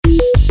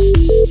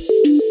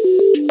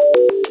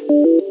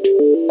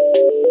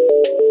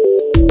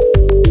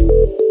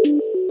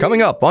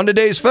Coming up on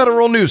today's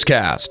Federal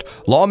Newscast,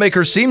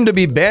 lawmakers seem to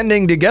be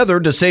banding together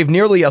to save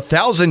nearly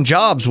 1,000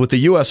 jobs with the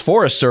U.S.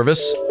 Forest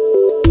Service.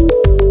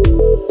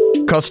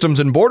 Customs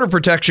and Border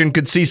Protection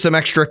could see some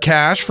extra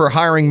cash for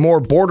hiring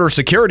more border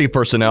security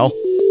personnel.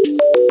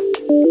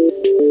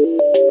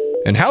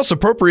 And House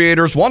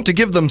appropriators want to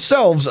give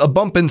themselves a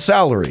bump in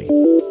salary.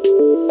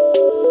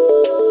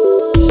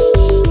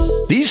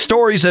 These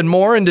stories and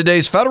more in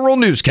today's Federal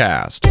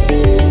Newscast.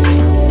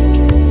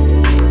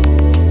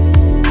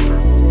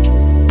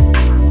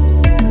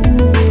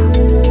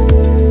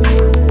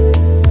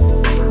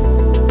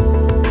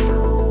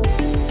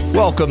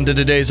 Welcome to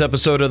today's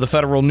episode of the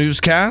Federal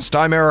Newscast.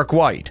 I'm Eric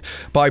White.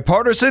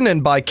 Bipartisan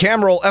and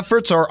bicameral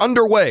efforts are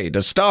underway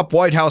to stop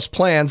White House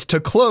plans to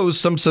close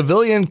some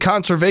civilian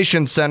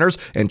conservation centers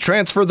and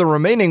transfer the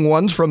remaining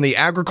ones from the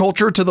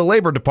Agriculture to the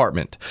Labor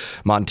Department.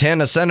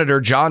 Montana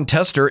Senator Jon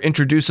Tester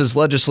introduces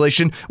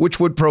legislation which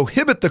would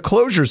prohibit the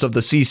closures of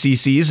the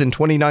CCCs in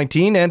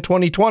 2019 and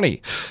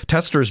 2020.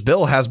 Tester's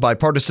bill has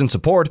bipartisan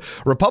support.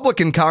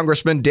 Republican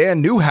Congressman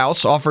Dan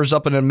Newhouse offers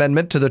up an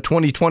amendment to the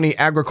 2020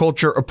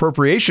 Agriculture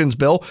Appropriations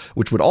bill,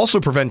 which would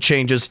also prevent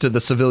changes to the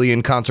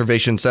civilian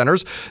conservation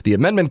centers. The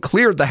amendment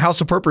cleared the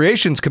House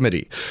Appropriations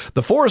Committee.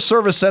 The Forest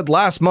Service said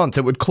last month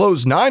it would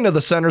close 9 of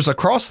the centers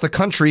across the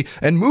country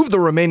and move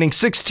the remaining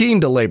 16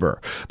 to labor.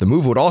 The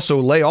move would also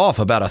lay off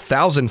about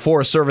 1,000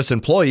 Forest Service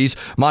employees.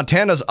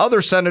 Montana's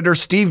other senator,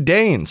 Steve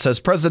Daines, says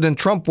President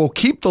Trump will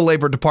keep the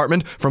Labor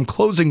Department from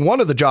closing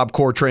one of the Job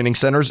Corps training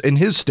centers in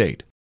his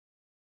state.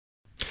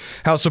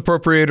 House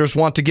appropriators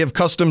want to give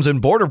Customs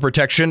and Border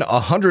Protection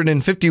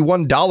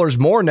 $151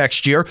 more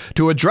next year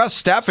to address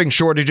staffing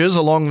shortages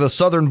along the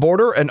southern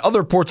border and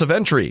other ports of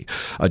entry.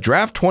 A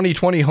draft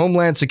 2020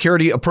 Homeland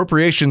Security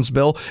Appropriations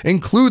bill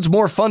includes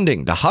more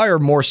funding to hire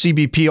more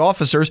CBP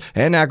officers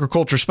and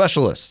agriculture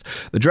specialists.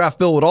 The draft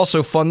bill would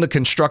also fund the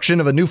construction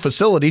of a new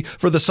facility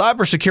for the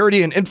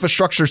Cybersecurity and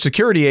Infrastructure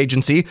Security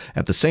Agency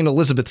at the St.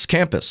 Elizabeth's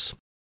campus.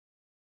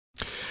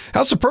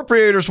 House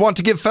appropriators want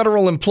to give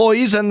federal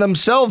employees and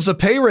themselves a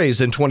pay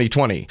raise in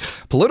 2020.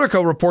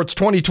 Politico reports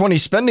 2020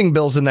 spending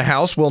bills in the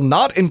House will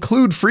not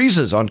include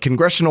freezes on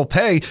congressional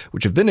pay,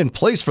 which have been in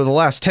place for the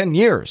last 10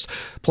 years.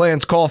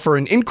 Plans call for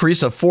an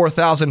increase of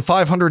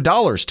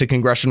 $4,500 to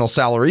congressional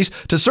salaries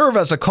to serve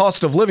as a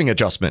cost of living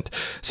adjustment.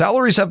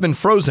 Salaries have been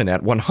frozen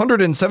at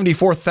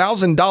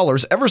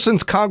 $174,000 ever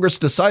since Congress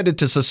decided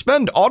to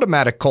suspend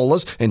automatic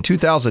COLAs in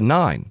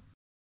 2009.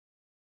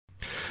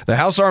 The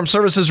House Armed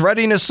Services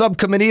Readiness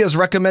Subcommittee is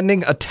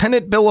recommending a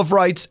Tenant Bill of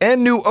Rights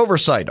and new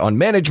oversight on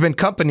management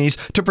companies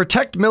to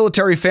protect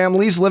military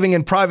families living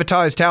in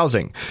privatized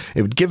housing.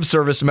 It would give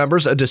service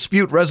members a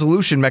dispute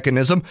resolution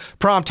mechanism,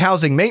 prompt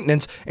housing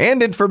maintenance,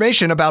 and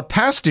information about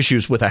past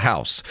issues with a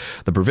house.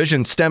 The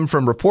provisions stem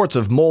from reports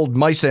of mold,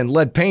 mice, and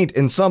lead paint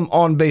in some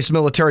on-base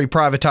military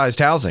privatized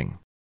housing.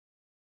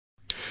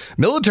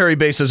 Military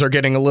bases are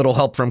getting a little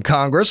help from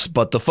Congress,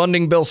 but the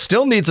funding bill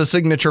still needs a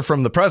signature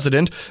from the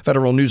president.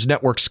 Federal News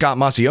Network's Scott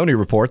Maucione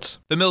reports.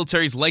 The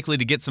military is likely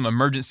to get some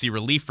emergency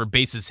relief for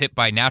bases hit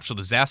by natural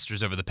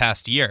disasters over the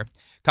past year.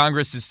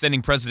 Congress is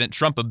sending President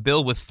Trump a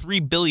bill with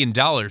 $3 billion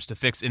to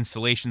fix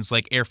installations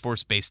like Air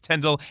Force Base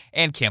Tyndall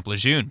and Camp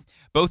Lejeune,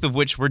 both of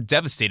which were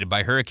devastated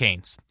by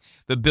hurricanes.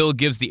 The bill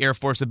gives the Air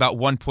Force about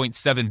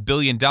 $1.7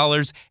 billion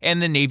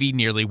and the Navy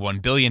nearly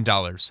 $1 billion.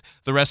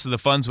 The rest of the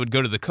funds would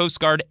go to the Coast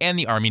Guard and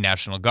the Army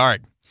National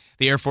Guard.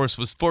 The Air Force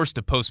was forced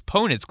to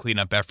postpone its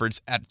cleanup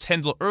efforts at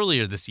Tyndall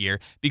earlier this year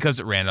because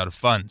it ran out of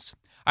funds.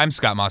 I'm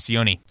Scott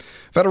Maucione.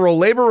 Federal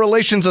Labor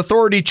Relations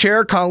Authority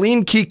Chair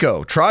Colleen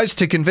Kiko tries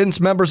to convince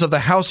members of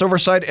the House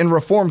Oversight and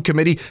Reform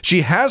Committee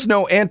she has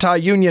no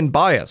anti-union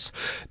bias.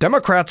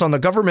 Democrats on the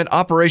Government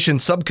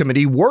Operations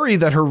Subcommittee worry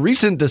that her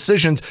recent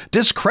decisions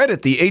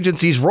discredit the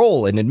agency's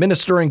role in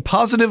administering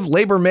positive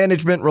labor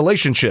management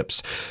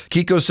relationships.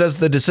 Kiko says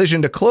the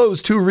decision to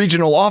close 2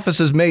 regional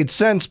offices made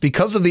sense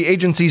because of the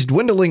agency's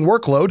dwindling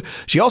workload.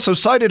 She also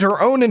cited her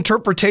own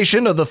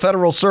interpretation of the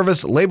Federal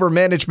Service Labor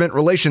Management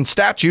Relations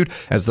Statute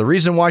as the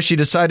reason why she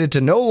decided to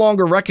no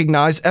longer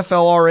recognize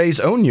FLRA's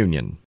own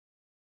union.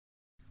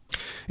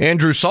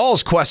 Andrew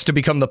Saul's quest to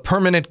become the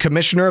permanent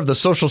commissioner of the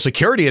Social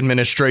Security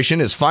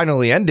Administration is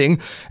finally ending.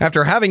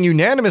 After having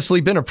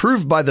unanimously been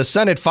approved by the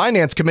Senate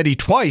Finance Committee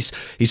twice,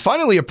 he's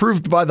finally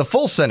approved by the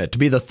full Senate to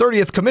be the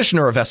 30th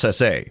commissioner of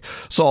SSA.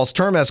 Saul's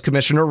term as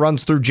commissioner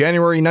runs through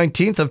January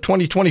 19th of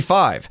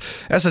 2025.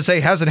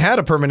 SSA hasn't had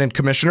a permanent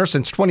commissioner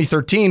since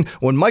 2013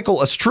 when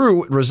Michael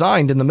Estrue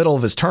resigned in the middle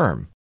of his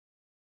term.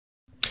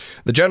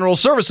 The General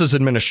Services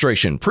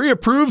Administration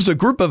pre-approves a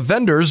group of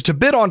vendors to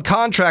bid on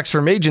contracts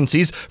from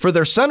agencies for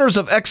their Centers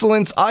of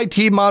Excellence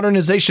IT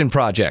modernization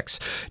projects.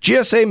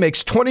 GSA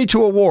makes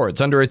 22 awards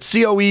under its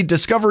COE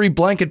Discovery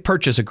Blanket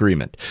Purchase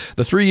Agreement.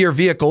 The 3-year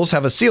vehicles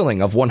have a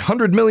ceiling of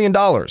 $100 million.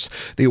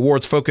 The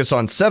awards focus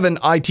on 7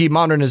 IT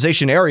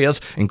modernization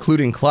areas,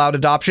 including cloud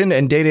adoption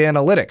and data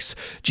analytics.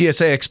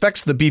 GSA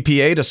expects the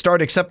BPA to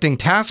start accepting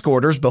task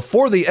orders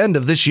before the end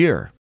of this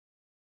year.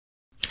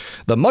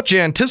 The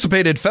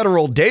much-anticipated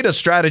federal data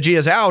strategy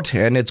is out,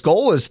 and its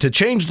goal is to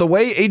change the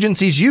way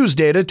agencies use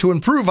data to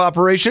improve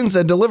operations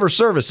and deliver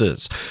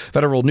services.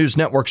 Federal News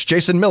Network's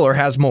Jason Miller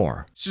has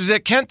more.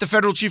 Suzette Kent, the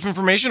federal chief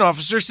information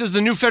officer, says the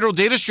new federal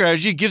data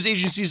strategy gives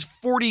agencies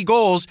 40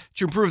 goals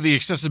to improve the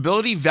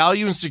accessibility,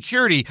 value, and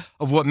security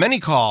of what many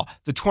call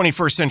the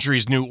 21st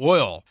century's new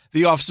oil.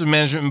 The Office of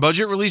Management and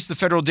Budget released the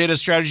federal data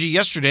strategy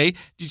yesterday,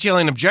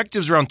 detailing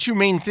objectives around two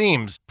main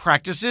themes: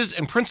 practices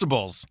and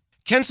principles.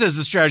 Ken says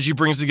the strategy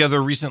brings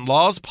together recent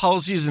laws,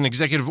 policies, and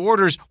executive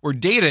orders where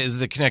data is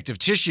the connective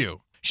tissue.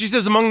 She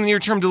says among the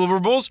near-term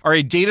deliverables are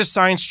a data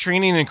science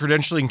training and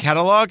credentialing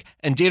catalog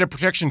and data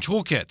protection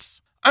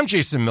toolkits. I'm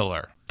Jason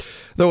Miller.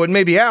 Though it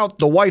may be out,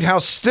 the White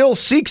House still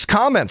seeks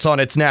comments on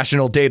its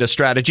national data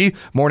strategy.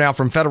 More now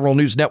from Federal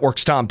News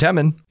Network's Tom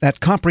Temin. That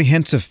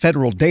comprehensive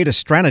federal data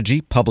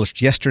strategy,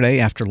 published yesterday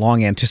after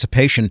long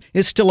anticipation,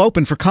 is still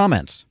open for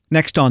comments.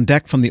 Next on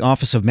deck from the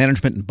Office of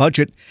Management and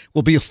Budget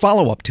will be a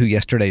follow-up to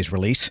yesterday's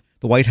release.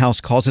 The White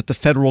House calls it the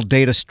Federal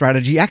Data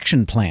Strategy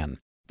Action Plan.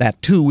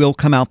 That, too, will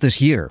come out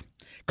this year.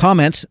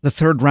 Comments, the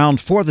third round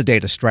for the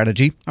data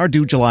strategy, are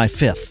due July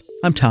 5th.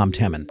 I'm Tom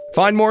Temin.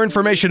 Find more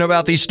information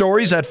about these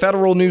stories at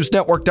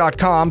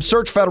federalnewsnetwork.com.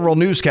 Search Federal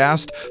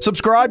Newscast.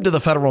 Subscribe to the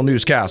Federal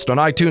Newscast on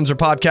iTunes or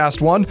Podcast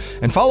One,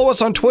 and follow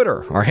us on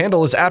Twitter. Our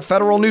handle is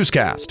 @Federal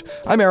Newscast.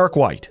 I'm Eric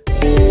White.